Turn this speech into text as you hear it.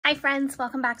Hi friends,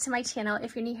 welcome back to my channel.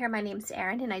 If you're new here, my name's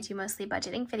Erin and I do mostly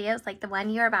budgeting videos like the one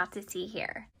you're about to see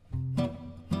here.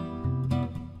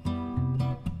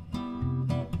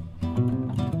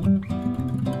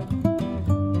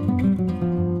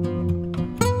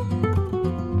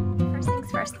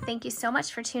 First, thank you so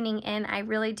much for tuning in. I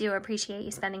really do appreciate you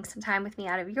spending some time with me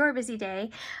out of your busy day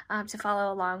to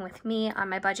follow along with me on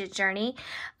my budget journey.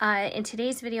 In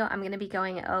today's video, I'm going to be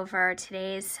going over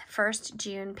today's 1st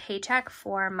June paycheck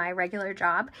for my regular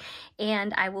job,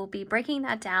 and I will be breaking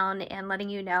that down and letting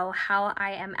you know how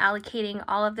I am allocating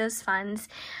all of those funds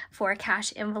for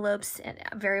cash envelopes and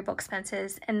variable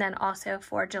expenses, and then also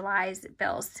for July's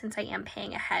bills since I am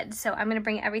paying ahead. So I'm going to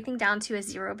bring everything down to a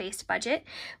zero-based budget,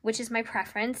 which is my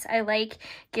preference. I like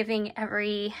giving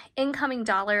every incoming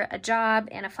dollar a job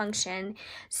and a function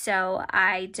so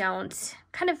I don't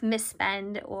kind of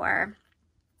misspend or,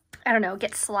 I don't know,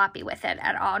 get sloppy with it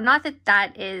at all. Not that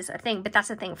that is a thing, but that's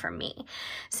a thing for me.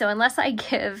 So unless I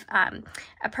give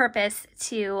a purpose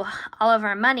to all of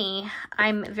our money,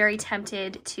 I'm very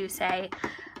tempted to say,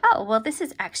 oh, well, this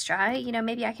is extra. You know,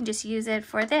 maybe I can just use it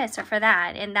for this or for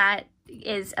that. And that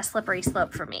is a slippery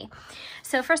slope for me.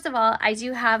 So first of all, I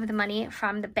do have the money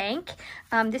from the bank.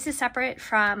 This is separate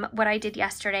from what I did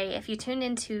yesterday. If you tuned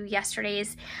into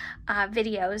yesterday's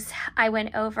videos, I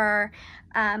went over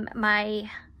my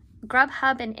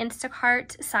Grubhub and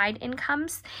Instacart side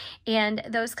incomes, and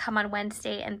those come on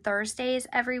Wednesday and Thursdays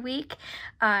every week.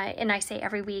 And I say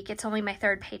every week, it's only my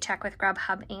 3rd paycheck with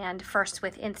Grubhub and first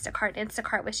with Instacart.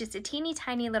 Instacart was just a teeny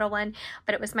tiny little one,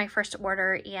 but it was my first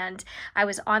order and I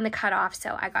was on the cutoff,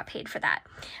 so I got paid for that.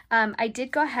 I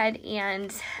did go ahead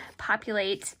and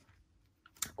populate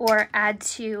or add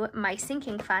to my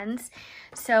sinking funds.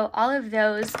 So all of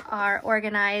those are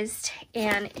organized,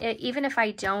 and even if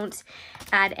I don't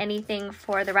add anything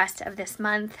for the rest of this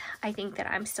month, I think that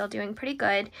I'm still doing pretty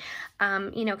good,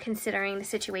 you know, considering the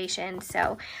situation.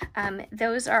 So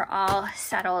those are all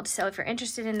settled. So if you're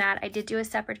interested in that, I did do a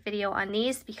separate video on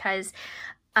these because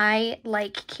I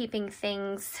like keeping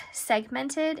things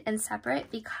segmented and separate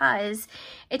because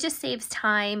it just saves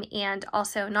time, and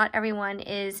also not everyone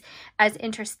is as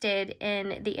interested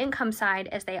in the income side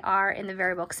as they are in the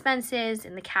variable expenses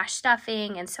and the cash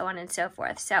stuffing and so on and so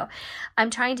forth. So I'm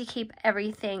trying to keep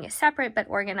everything separate but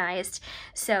organized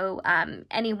so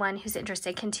anyone who's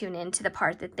interested can tune in to the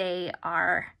part that they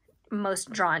are most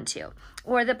drawn to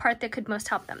or the part that could most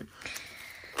help them.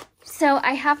 So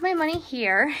I have my money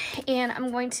here, and I'm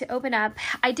going to open up.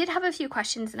 I did have a few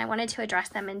questions and I wanted to address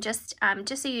them, and just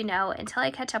so you know, until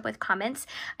I catch up with comments,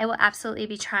 I will absolutely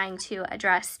be trying to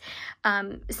address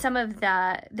some of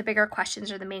the bigger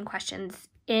questions or the main questions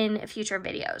in future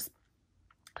videos.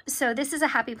 So this is a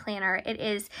happy planner. It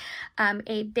is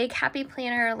a big happy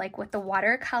planner, like with the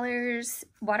watercolor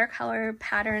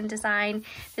pattern design.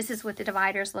 This is what the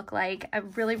dividers look like.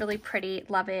 Really, really pretty.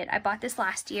 Love it. I bought this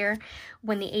last year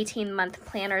when the 18-month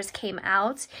planners came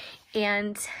out,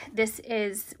 and this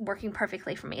is working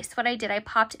perfectly for me. So what I did, I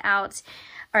popped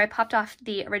off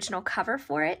the original cover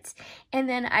for it, and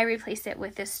then I replaced it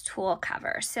with this Tulle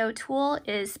cover. So Tulle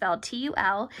is spelled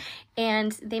T-U-L,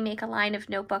 and they make a line of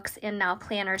notebooks and now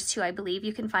planners too. I believe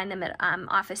you can find them at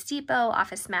Office Depot,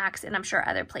 Office Max, and I'm sure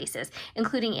other places,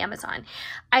 including Amazon.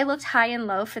 I looked high and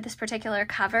low for this particular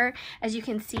cover. As you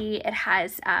can see, it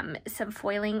has some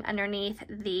foiling underneath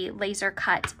the laser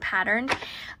cut pattern,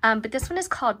 but this one is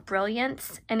called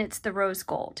Brilliance, and it's the rose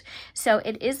gold. So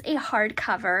it is a hard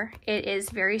cover. It is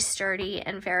very sturdy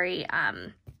and very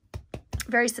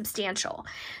substantial.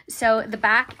 So the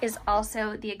back is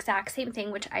also the exact same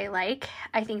thing, which I like.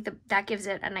 I think that gives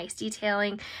it a nice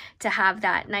detailing to have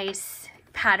that nice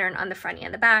pattern on the front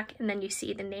and the back, and then you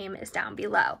see the name is down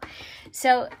below.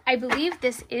 So I believe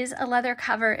this is a leather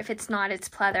cover. If it's not, it's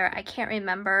pleather. I can't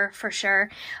remember for sure,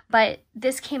 but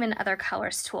this came in other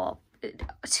colors, Tulle.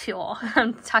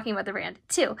 I'm talking about the brand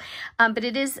too, but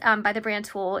it is by the brand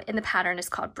Tulle, and the pattern is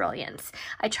called Brilliance.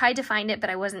 I tried to find it, but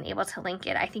I wasn't able to link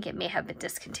it. I think it may have been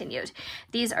discontinued.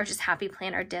 These are just happy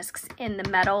planner discs in the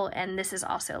metal, and this is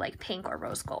also like pink or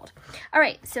rose gold. All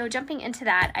right, so jumping into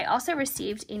that, I also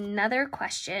received another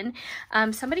question.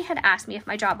 Somebody had asked me if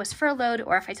my job was furloughed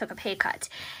or if I took a pay cut.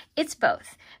 It's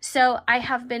both. So I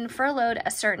have been furloughed a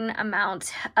certain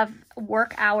amount of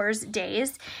work hours,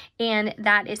 days, and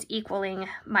that is equaling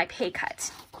my pay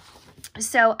cut.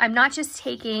 So I'm not just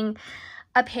taking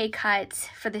a pay cut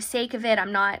for the sake of it.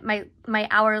 I'm not, my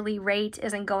hourly rate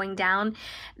isn't going down.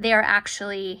 They are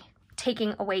actually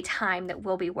taking away time that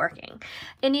we'll be working.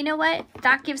 And you know what?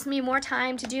 That gives me more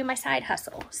time to do my side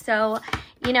hustle. So,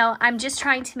 you know, I'm just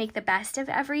trying to make the best of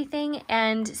everything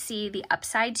and see the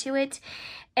upside to it.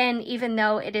 And even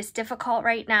though it is difficult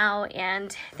right now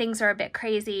and things are a bit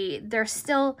crazy, there's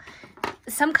still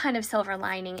some kind of silver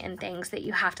lining in things that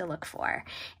you have to look for.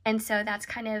 And so that's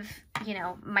kind of, you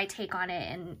know, my take on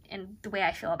it and the way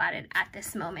I feel about it at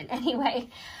this moment. Anyway,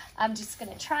 I'm just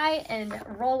going to try and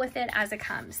roll with it as it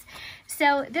comes.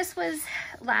 So this was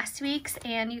last week's,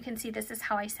 and you can see this is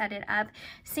how I set it up: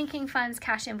 sinking funds,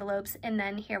 cash envelopes, and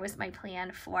then here was my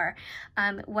plan for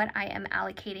what I am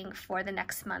allocating for the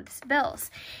next month's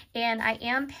bills. And I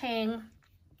am paying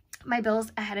my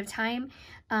bills ahead of time,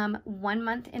 1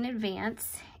 month in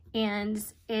advance, and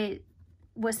it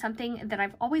was something that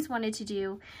I've always wanted to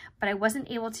do, but I wasn't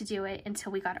able to do it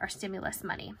until we got our stimulus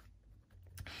money.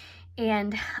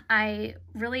 And I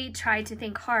really tried to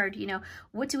think hard, you know,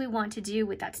 what do we want to do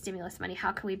with that stimulus money?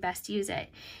 How can we best use it?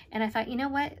 And I thought, you know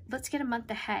what, let's get a month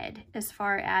ahead as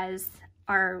far as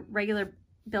our regular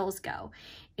bills go.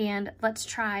 And let's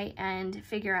try and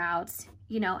figure out,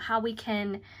 you know, how we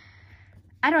can,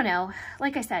 I don't know,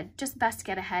 like I said, just best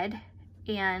get ahead.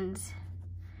 And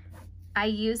I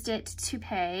used it to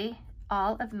pay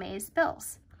all of May's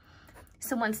bills.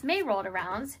 So once May rolled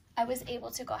around, I was able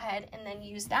to go ahead and then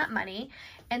use that money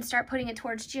and start putting it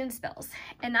towards June's bills.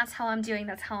 And that's how I'm doing,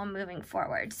 that's how I'm moving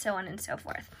forward, so on and so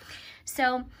forth.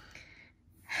 So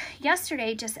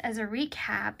yesterday, just as a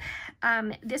recap,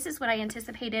 this is what I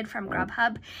anticipated from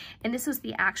Grubhub, and this was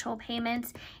the actual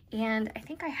payment. And I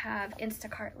think I have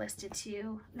Instacart listed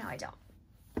too. No, I don't.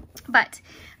 But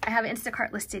I have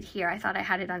Instacart listed here. I thought I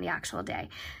had it on the actual day.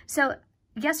 So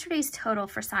yesterday's total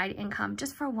for side income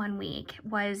just for 1 week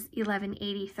was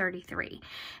 $1180.33,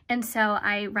 and so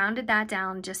I rounded that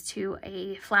down just to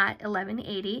a flat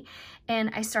 $1180,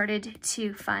 and I started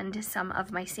to fund some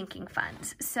of my sinking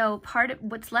funds. So part of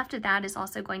what's left of that is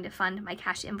also going to fund my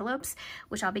cash envelopes,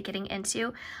 which I'll be getting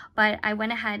into. But I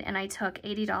went ahead and I took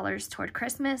 $80 toward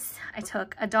Christmas. I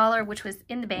took $1, which was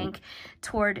in the bank,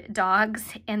 toward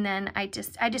dogs, and then I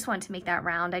just wanted to make that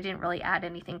round. I didn't really add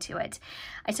anything to it.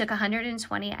 I took $120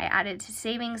 I added to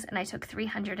savings, and I took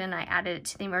 $300 and I added it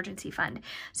to the emergency fund.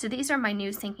 So these are my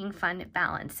new sinking fund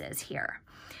balances here.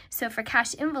 So for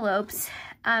cash envelopes,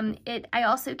 I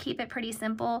also keep it pretty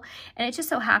simple, and it just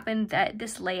so happened that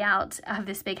this layout of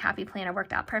this big happy planner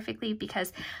worked out perfectly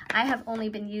because I have only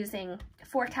been using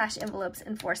 4 cash envelopes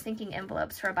and 4 sinking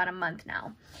envelopes for about a month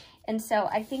now. And so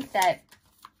I think that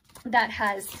that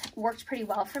has worked pretty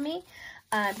well for me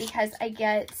because I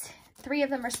get 3 of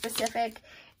them are specific,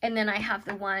 and then I have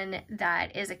the one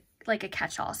that is like a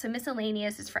catch-all. So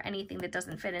miscellaneous is for anything that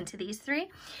doesn't fit into these 3,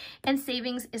 and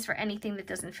savings is for anything that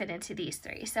doesn't fit into these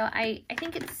 3. So I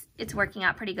think it's working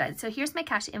out pretty good. So here's my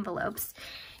cash envelopes,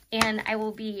 and I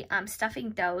will be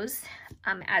stuffing those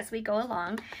as we go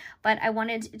along. But I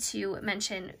wanted to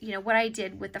mention, you know, what I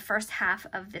did with the first half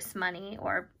of this money,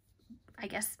 or I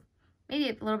guess maybe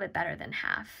a little bit better than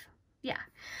half. Yeah.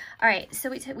 All right.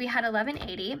 So we had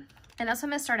 $1180, and that's what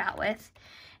I'm going to start out with.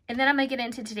 And then I'm going to get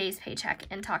into today's paycheck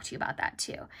and talk to you about that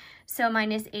too. So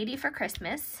minus $80 for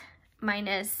Christmas,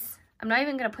 minus, I'm not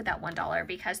even going to put that $1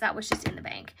 because that was just in the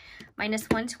bank, minus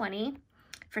 $120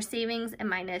 for savings, and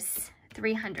minus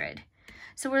 $300.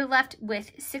 So we're left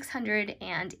with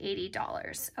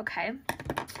 $680, okay?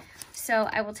 So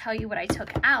I will tell you what I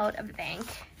took out of the bank: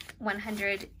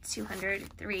 100,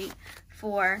 200, 3,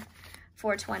 4,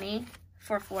 420,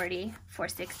 440,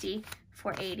 460,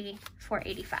 480,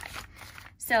 485.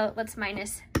 So let's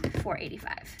minus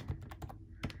 485.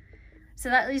 So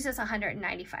that leaves us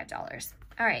 $195.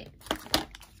 All right.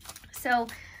 So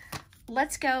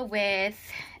let's go with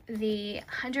the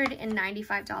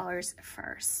 $195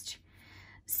 first.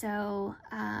 So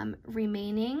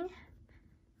remaining,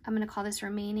 I'm going to call this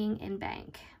remaining in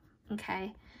bank,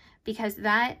 okay? Because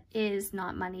that is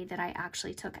not money that I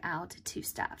actually took out to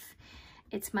stuff.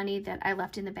 It's money that I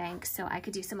left in the bank so I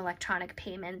could do some electronic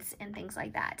payments and things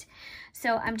like that.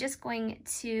 So I'm just going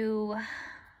to,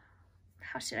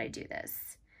 how should I do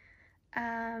this?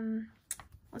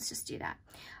 Let's just do that.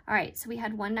 All right, so we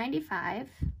had $195,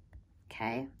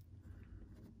 okay?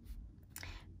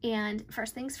 And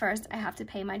first things first, I have to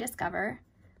pay my Discover,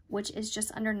 which is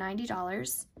just under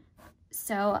 $90.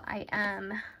 So I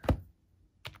am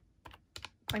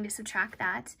going to subtract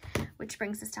that, which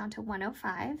brings us down to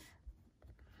 $105.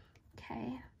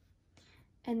 Okay,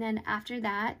 and then after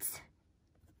that,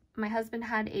 my husband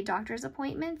had a doctor's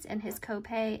appointment, and his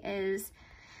copay is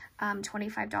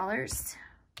 $25.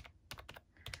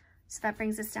 So that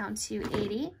brings us down to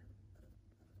 $80.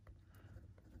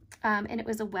 and it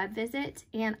was a web visit,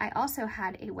 and I also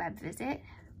had a web visit,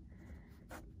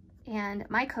 and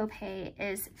my copay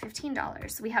is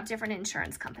 $15. We have different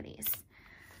insurance companies.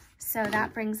 So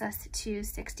that brings us to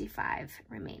 $65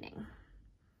 remaining.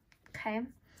 Okay,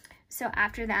 so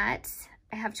after that,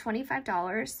 I have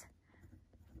 $25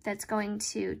 that's going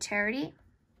to charity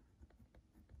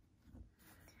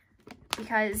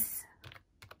because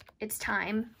it's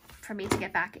time for me to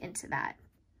get back into that.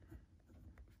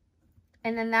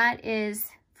 And then that is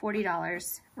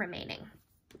 $40 remaining.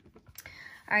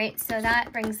 All right, so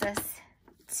that brings us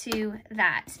to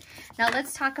that. Now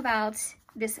let's talk about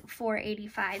this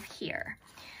 $485 here.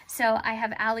 So I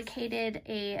have allocated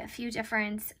a few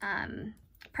different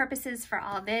purposes for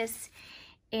all this,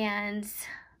 and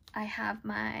I have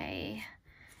my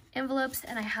envelopes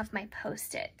and I have my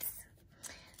Post-its.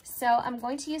 So I'm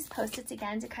going to use Post-its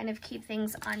again to kind of keep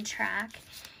things on track.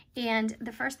 And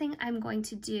the first thing I'm going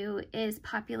to do is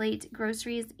populate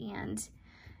groceries and,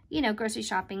 you know, grocery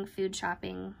shopping, food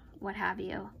shopping, what have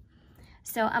you.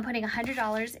 So I'm putting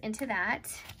 $100 into that.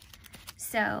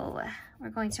 So we're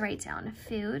going to write down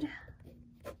food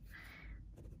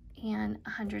and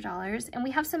 $100. And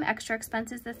we have some extra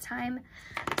expenses this time.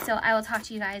 So I will talk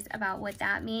to you guys about what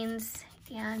that means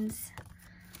and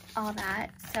all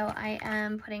that. So I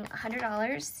am putting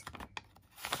 $100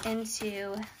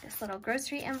 into this little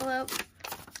grocery envelope,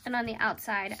 and on the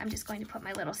outside I'm just going to put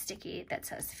my little sticky that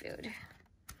says food.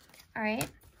 All right,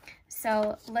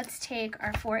 so let's take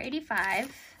our $485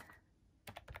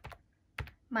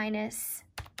 minus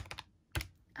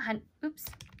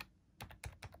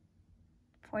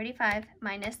 485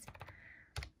 minus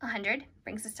 100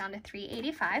 brings us down to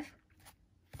 $385.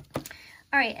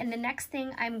 All right, and the next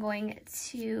thing I'm going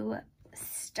to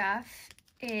stuff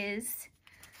is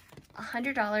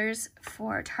 $100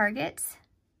 for Target,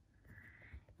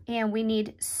 and we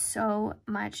need so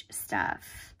much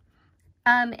stuff.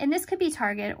 And this could be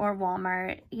Target or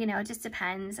Walmart, you know, it just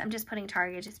depends. I'm just putting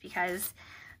Target just because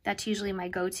that's usually my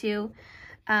go-to.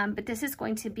 But this is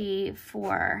going to be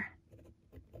for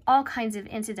all kinds of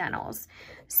incidentals.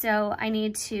 So I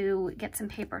need to get some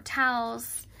paper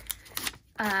towels.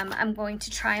 I'm going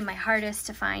to try my hardest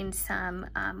to find some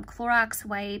Clorox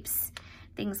wipes,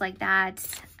 things like that.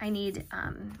 We need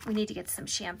to get some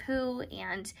shampoo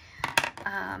and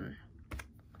I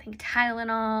think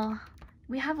Tylenol.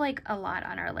 We have like a lot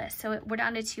on our list, so we're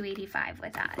down to $285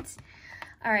 with that.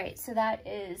 All right, so that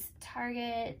is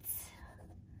Target.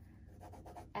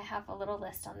 I have a little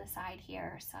list on the side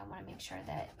here, so I want to make sure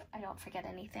that I don't forget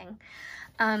anything.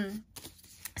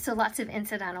 So lots of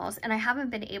incidentals, and I haven't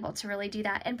been able to really do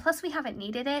that. And plus we haven't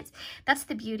needed it. That's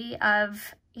the beauty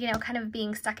of, you know, kind of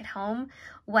being stuck at home,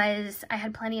 was I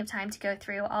had plenty of time to go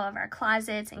through all of our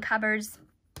closets and cupboards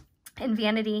and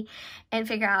vanity and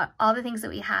figure out all the things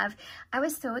that we have. I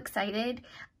was so excited.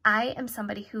 I am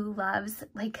somebody who loves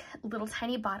like little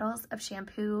tiny bottles of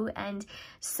shampoo and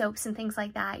soaps and things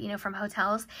like that, you know, from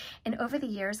hotels. And over the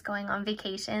years going on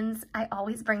vacations, I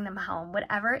always bring them home.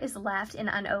 Whatever is left and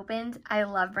unopened, I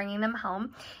love bringing them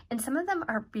home. And some of them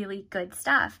are really good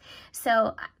stuff.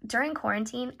 So during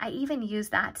quarantine, I even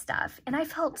used that stuff and I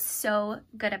felt so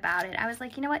good about it. I was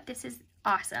like, you know what, this is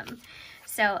awesome.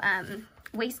 So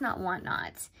waste not, want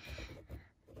not.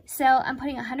 So I'm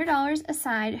putting $100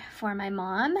 aside for my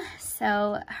mom.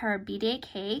 So her B-Day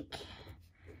cake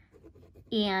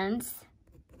and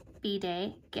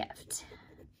B-Day gift.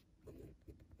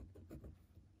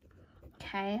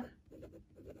 Okay.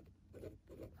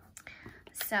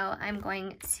 So I'm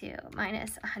going to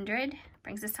minus 100,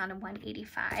 brings us down to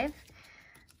 185.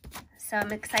 So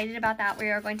I'm excited about that. We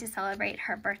are going to celebrate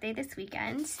her birthday this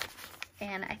weekend,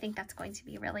 and I think that's going to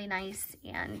be really nice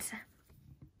and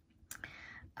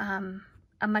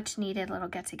a much needed little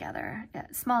get-together,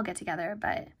 small get-together,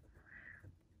 but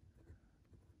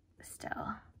still.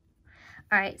 All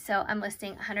right, so I'm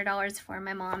listing $100 for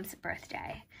my mom's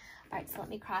birthday. All right, so let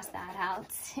me cross that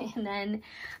out. And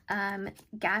then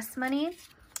gas money,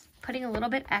 putting a little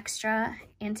bit extra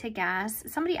into gas.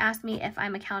 Somebody asked me if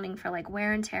I'm accounting for like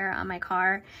wear and tear on my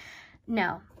car.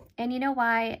 No, and you know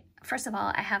why? First of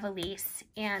all, I have a lease,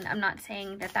 and I'm not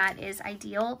saying that that is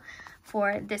ideal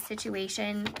for this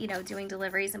situation, you know, doing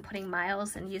deliveries and putting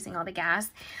miles and using all the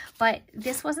gas. But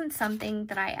this wasn't something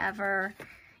that I ever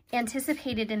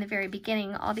anticipated in the very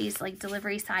beginning, all these like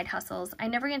delivery side hustles. I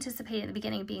never anticipated in the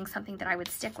beginning being something that I would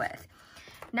stick with.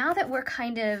 Now that we're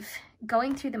kind of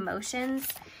going through the motions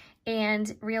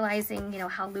and realizing, you know,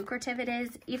 how lucrative it is,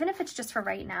 even if it's just for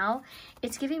right now,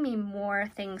 it's giving me more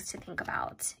things to think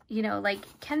about. You know,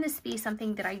 like, can this be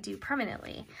something that I do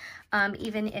permanently?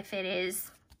 Even if it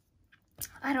is,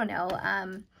 I don't know,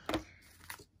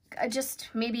 just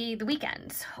maybe the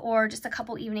weekends or just a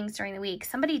couple evenings during the week.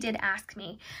 Somebody did ask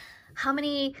me how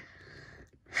many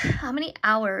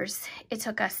hours it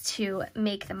took us to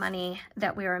make the money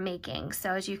that we were making.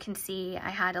 So as you can see, I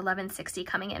had $11.60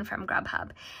 coming in from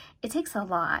Grubhub. It takes a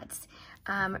lot.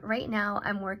 Right now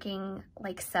I'm working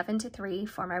like 7 to 3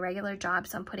 for my regular job.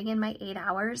 So I'm putting in my 8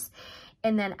 hours.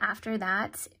 And then after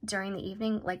that, during the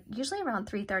evening, like usually around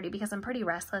 3:30, because I'm pretty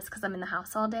restless because I'm in the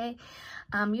house all day.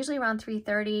 Usually around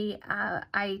 3:30,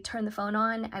 I turn the phone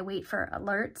on, I wait for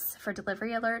alerts, for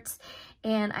delivery alerts,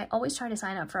 and I always try to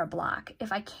sign up for a block.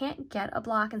 If I can't get a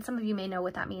block, and some of you may know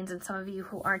what that means, and some of you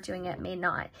who aren't doing it may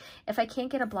not. If I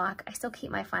can't get a block, I still keep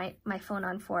my phone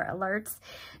on for alerts.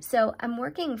 So I'm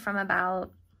working from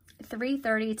about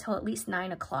 3:30 till at least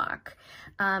 9 o'clock.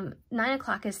 9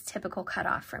 o'clock is typical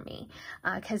cutoff for me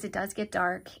because it does get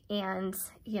dark, and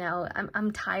you know,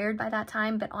 I'm tired by that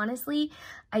time. But honestly,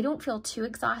 I don't feel too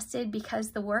exhausted because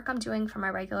the work I'm doing for my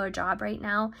regular job right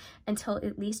now until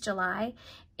at least July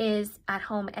is at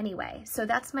home anyway. So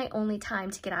that's my only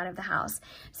time to get out of the house.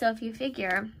 So if you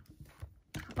figure,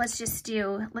 let's just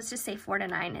say 4 to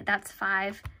 9. That's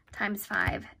 5 times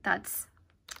 5. That's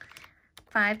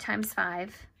 5 times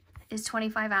 5 is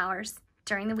 25 hours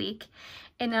during the week.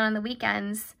 And then on the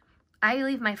weekends, I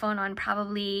leave my phone on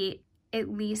probably at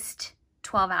least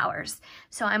 12 hours.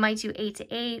 So I might do 8 to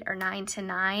 8 or 9 to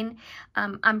 9.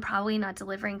 I'm probably not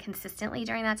delivering consistently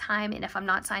during that time. And if I'm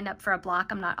not signed up for a block,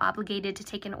 I'm not obligated to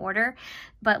take an order.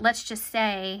 But let's just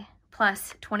say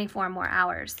plus 24 more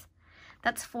hours.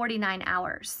 That's 49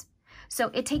 hours. So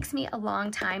it takes me a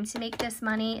long time to make this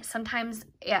money. Sometimes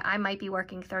I might be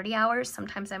working 30 hours.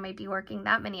 Sometimes I might be working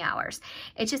that many hours.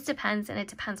 It just depends, and it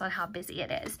depends on how busy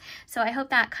it is. So I hope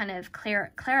that kind of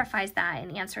clarifies that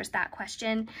and answers that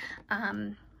question.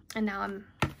 And now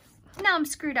I'm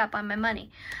screwed up on my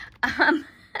money.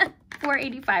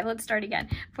 485, let's start again.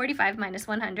 45 minus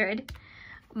 100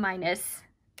 minus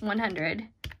 100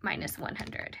 minus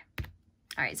 100.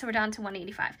 All right, so we're down to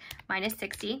 185. Minus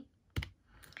 60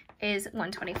 is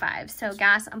 125. So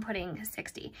gas, I'm putting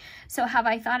 60. So have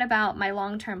I thought about my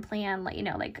long-term plan, like, you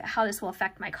know, like how this will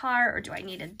affect my car, or do I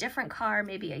need a different car,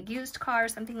 maybe a used car,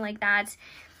 something like that?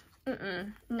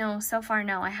 No, so far,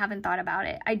 no, I haven't thought about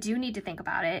it. I do need to think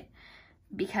about it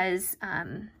because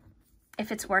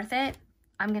if it's worth it,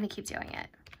 I'm going to keep doing it.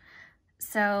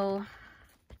 So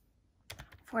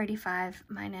 485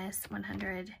 minus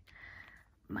 100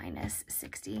 minus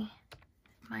 60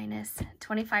 minus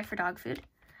 25 for dog food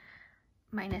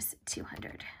minus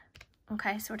 200.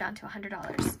 Okay, so we're down to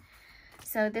 $100.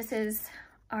 So this is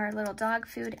our little dog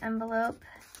food envelope.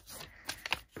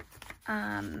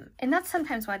 And that's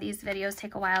sometimes why these videos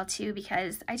take a while too,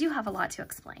 because I do have a lot to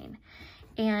explain.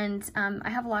 And I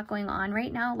have a lot going on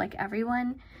right now, like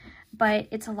everyone, but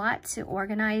it's a lot to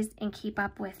organize and keep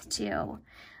up with too,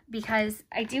 because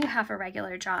I do have a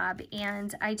regular job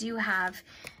and I do have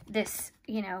this,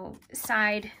 you know,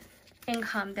 side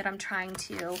income that I'm trying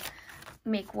to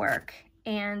make work,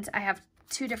 and I have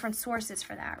 2 different sources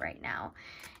for that right now.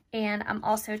 And I'm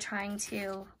also trying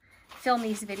to film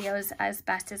these videos as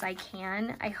best as I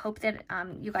can. I hope that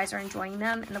you guys are enjoying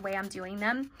them and the way I'm doing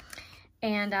them,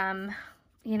 and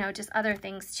you know, just other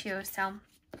things too. So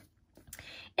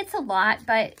it's a lot,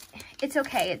 but it's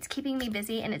okay. It's keeping me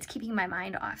busy and it's keeping my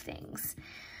mind off things.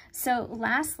 So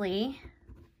lastly,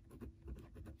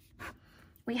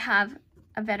 we have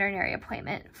a veterinary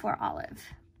appointment for Olive.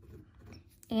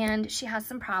 And she has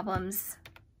some problems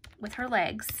with her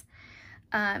legs.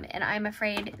 And I'm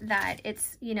afraid that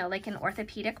it's, you know, like an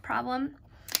orthopedic problem.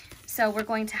 So we're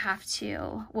going to have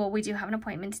to, well, we do have an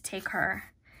appointment to take her.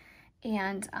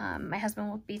 And my husband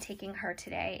will be taking her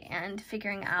today and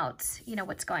figuring out, you know,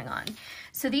 what's going on.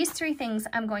 So these 3 things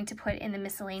I'm going to put in the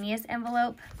miscellaneous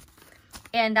envelope.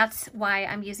 And that's why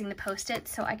I'm using the Post-it,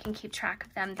 so I can keep track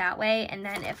of them that way. And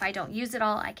then if I don't use it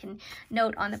all, I can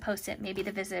note on the Post-it, maybe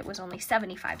the visit was only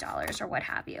 $75 or what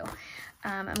have you.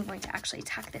 I'm going to actually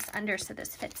tuck this under so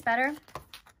this fits better.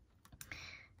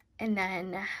 And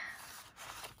then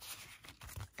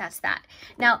that's that.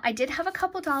 Now, I did have a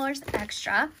couple dollars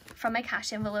extra from my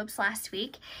cash envelopes last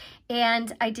week,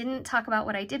 and I didn't talk about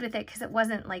what I did with it because it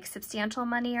wasn't like substantial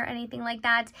money or anything like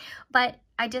that, but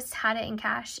I just had it in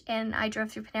cash and I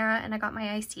drove through Panera and I got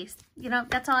my iced teas. You know,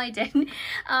 that's all I did.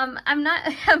 I'm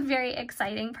not a very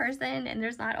exciting person and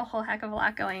there's not a whole heck of a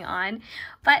lot going on,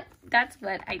 but that's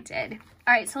what I did.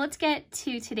 All right, so let's get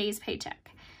to today's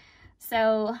paycheck.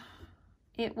 So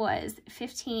it was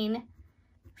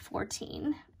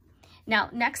 $15.14. Now,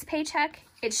 next paycheck,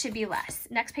 it should be less.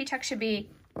 Next paycheck should be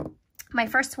my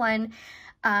first one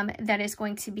that is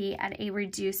going to be at a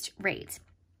reduced rate.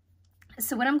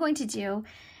 So what I'm going to do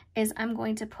is I'm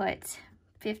going to put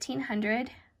 $1,500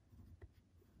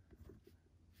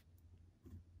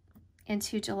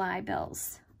 into July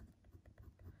bills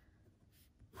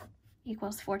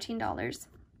equals $14.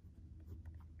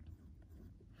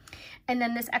 And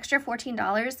then this extra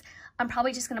 $14, I'm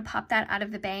probably just going to pop that out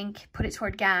of the bank, put it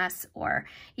toward gas, or,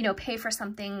 you know, pay for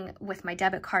something with my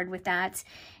debit card with that.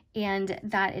 And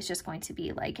that is just going to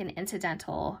be like an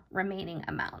incidental remaining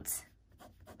amount.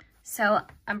 So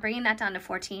I'm bringing that down to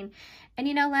 14. And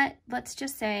you know, let's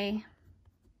just say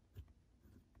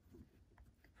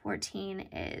 14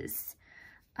 is,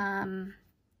 I'm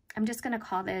just going to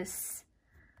call this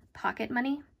pocket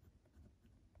money.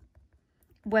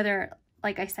 Whether,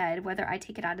 like I said, whether I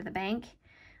take it out of the bank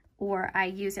or I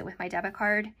use it with my debit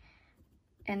card,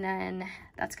 and then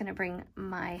that's going to bring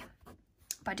my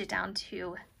budget down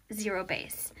to 0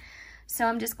 base. So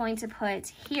I'm just going to put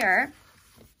here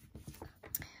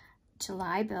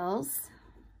July bills.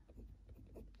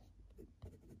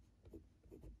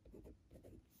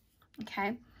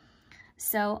 Okay,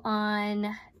 so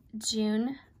on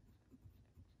June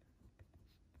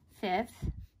 5th,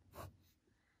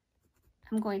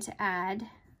 I'm going to add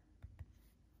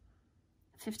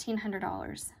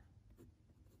 $1,500.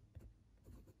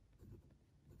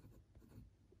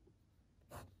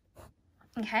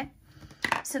 Okay,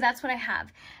 so that's what I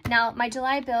have. Now my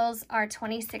July bills are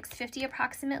 $26.50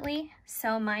 approximately,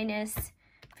 so minus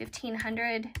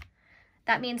 $1,500,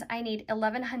 that means I need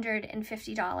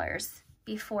 $1,150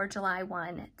 before July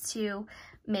 1 to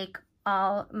make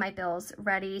all my bills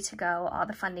ready to go, all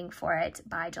the funding for it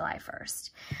by July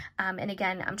 1st. And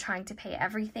again, I'm trying to pay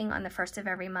everything on the 1st of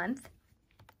every month.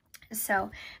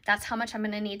 So that's how much I'm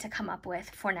going to need to come up with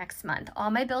for next month. All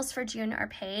my bills for June are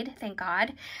paid, thank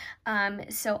God.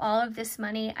 So all of this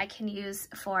money I can use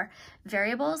for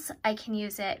variables. I can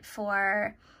use it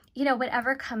for, you know,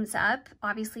 whatever comes up.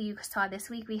 Obviously, you saw this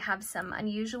week we have some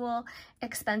unusual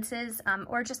expenses,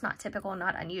 or just not typical,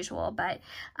 not unusual, but,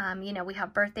 you know, we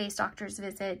have birthdays, doctor's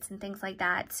visits, and things like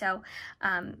that. So,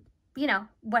 you know,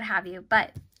 what have you.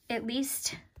 But at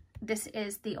least this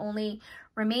is the only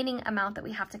remaining amount that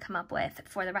we have to come up with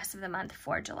for the rest of the month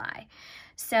for July.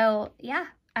 So, yeah,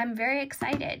 I'm very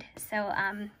excited. So,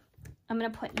 I'm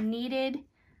going to put needed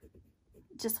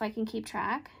just so I can keep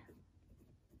track.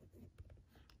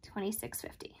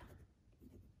 $26.50.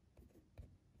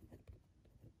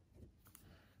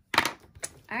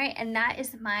 All right, and that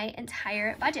is my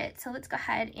entire budget. So let's go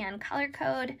ahead and color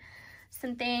code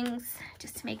some things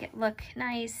just to make it look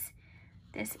nice.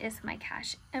 This is my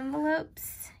cash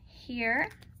envelopes here.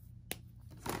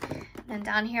 And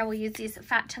down here we'll use these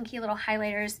fat chunky little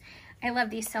highlighters. I love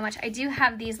these so much. I do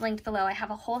have these linked below. I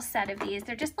have a whole set of these.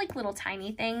 They're just like little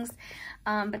tiny things,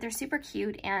 but they're super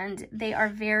cute and they are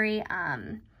very,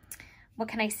 what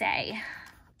can I say?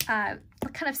 Kind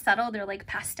of subtle. They're like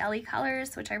pastel-y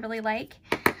colors, which I really like.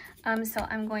 So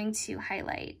I'm going to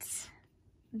highlight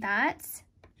that,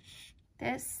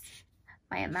 this,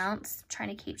 my amounts. I'm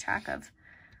trying to keep track of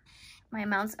my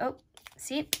amounts. Oh,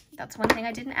 see, that's one thing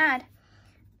I didn't add.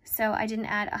 So I didn't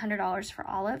add $100 for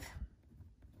olive.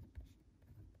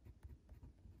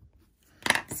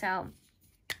 So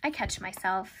I catch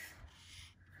myself.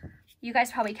 You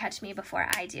guys probably catch me before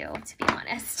I do, to be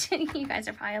honest. You guys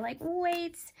are probably like,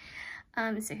 wait.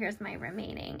 So here's my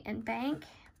remaining in bank.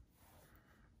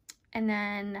 And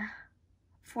then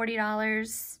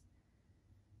 $40.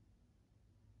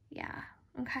 Yeah,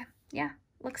 okay, yeah,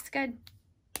 looks good.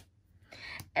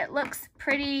 It looks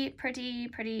pretty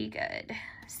good.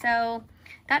 So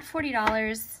that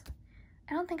 $40,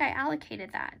 I don't think I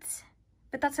allocated that,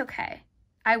 but that's okay.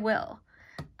 I will.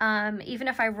 Even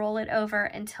if I roll it over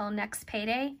until next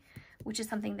payday, which is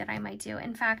something that I might do.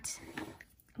 In fact,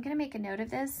 I'm gonna make a note of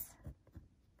this.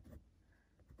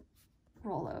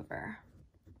 Roll over.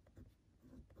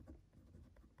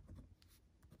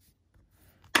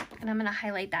 And I'm gonna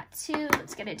highlight that too.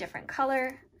 Let's get a different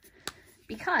color,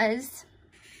 because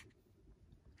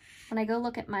when I go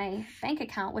look at my bank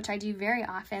account, which I do very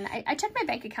often, I check my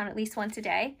bank account at least once a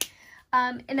day.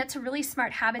 And that's a really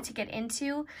smart habit to get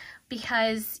into,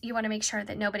 because you want to make sure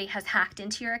that nobody has hacked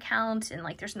into your account and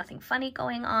like there's nothing funny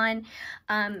going on.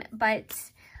 But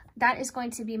that is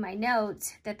going to be my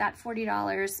note, that that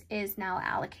 $40 is now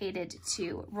allocated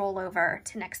to roll over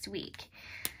to next week.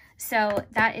 So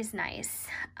that is nice.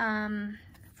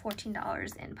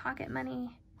 $14 in pocket money.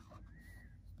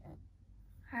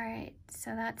 All right,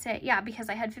 so that's it. Yeah, because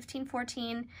I had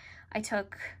 $15.14. I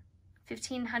took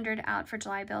 $1,500 out for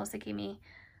July bills. That gave me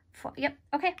yep,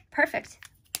 okay, perfect.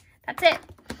 That's it.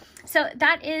 So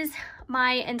that is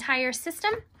my entire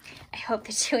system. I hope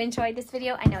that you enjoyed this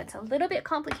video. I know it's a little bit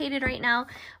complicated right now,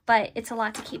 but it's a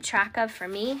lot to keep track of for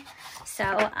me.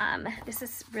 So this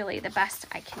is really the best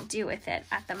I can do with it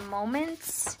at the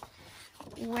moment.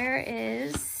 Where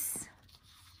is,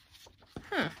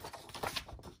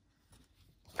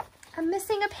 I'm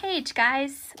missing a page,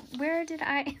 guys. Where did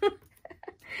I,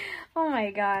 oh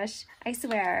my gosh, I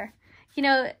swear. You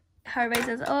know, how everybody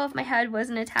says, oh, if my head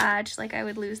wasn't attached, like I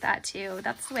would lose that too.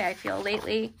 That's the way I feel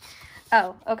lately.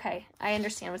 Oh, okay. I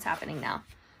understand what's happening now.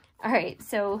 All right,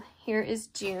 so here is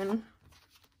June.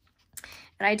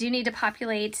 And I do need to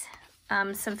populate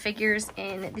some figures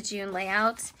in the June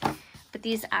layout, but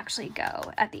these actually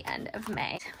go at the end of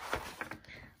May.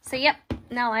 So yep,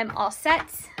 now I'm all set.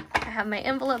 I have my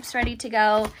envelopes ready to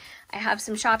go. I have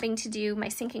some shopping to do. My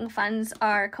sinking funds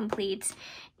are complete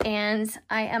and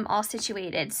I am all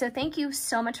situated. So thank you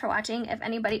so much for watching. If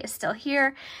anybody is still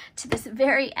here to this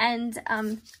very end,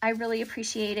 I really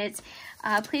appreciate it.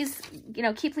 Please, you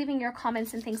know, keep leaving your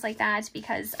comments and things like that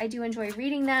because I do enjoy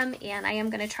reading them and I am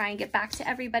going to try and get back to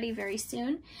everybody very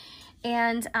soon.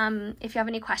 And if you have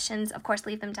any questions, of course,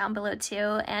 leave them down below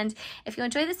too. And if you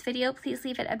enjoyed this video, please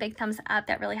leave it a big thumbs up.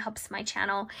 That really helps my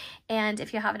channel. And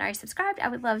if you haven't already subscribed, I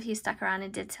would love if you stuck around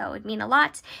and did so. It would mean a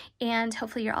lot. And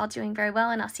hopefully you're all doing very well,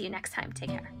 and I'll see you next time.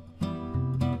 Take care.